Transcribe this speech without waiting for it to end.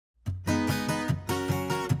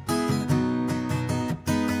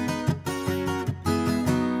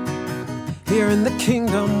Here in the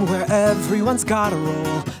kingdom where everyone's got a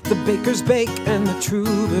role, the bakers bake and the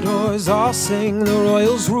troubadours all sing. The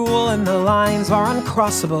royals rule and the lines are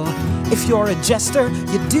uncrossable. If you're a jester,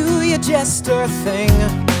 you do your jester thing.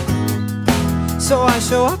 So I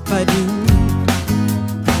show up, I do.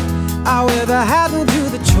 I wear the hat and do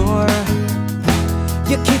the chore.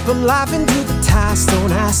 You keep them laughing, do the task,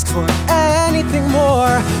 don't ask for anything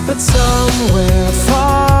more. But somewhere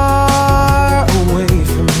far away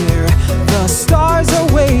from here, the stars are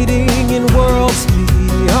waiting in worlds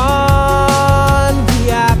beyond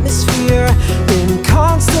the atmosphere, in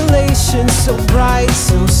constellations so bright,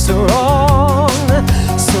 so strong,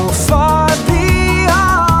 so far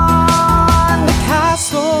beyond the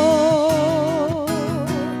castle.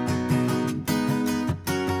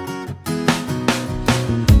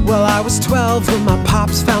 Well, I was 12 when my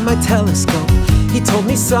pops found my telescope. He told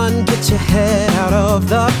me, son, get your head out of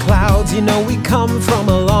the clouds. You know we come from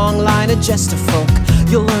a long line of jester folk.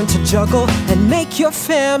 You'll learn to juggle and make your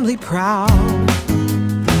family proud.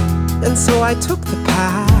 And so I took the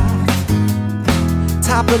path,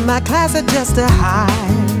 top of my class at Jester High.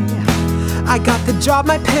 I got the job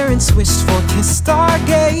my parents wished for, kissed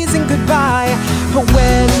stargazing goodbye. But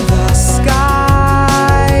when the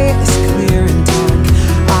sky is clear and dark,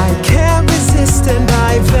 I can't resist and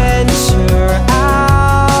I venture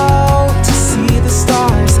out to see the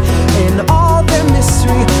stars in all their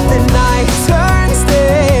mystery. The night turns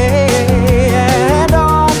day and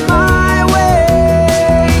on my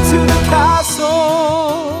way to the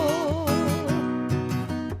castle.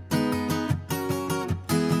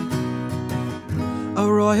 A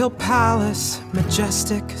royal palace,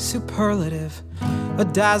 majestic, superlative. A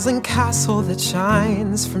dazzling castle that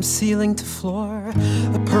shines from ceiling to floor.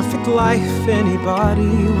 A perfect life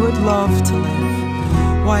anybody would love to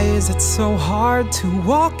live. Why is it so hard to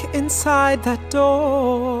walk inside that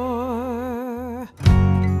door?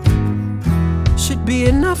 Should be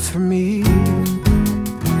enough for me.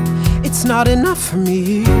 It's not enough for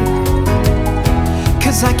me.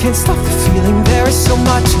 'Cause I can't stop the feeling. There is so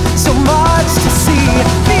much to see.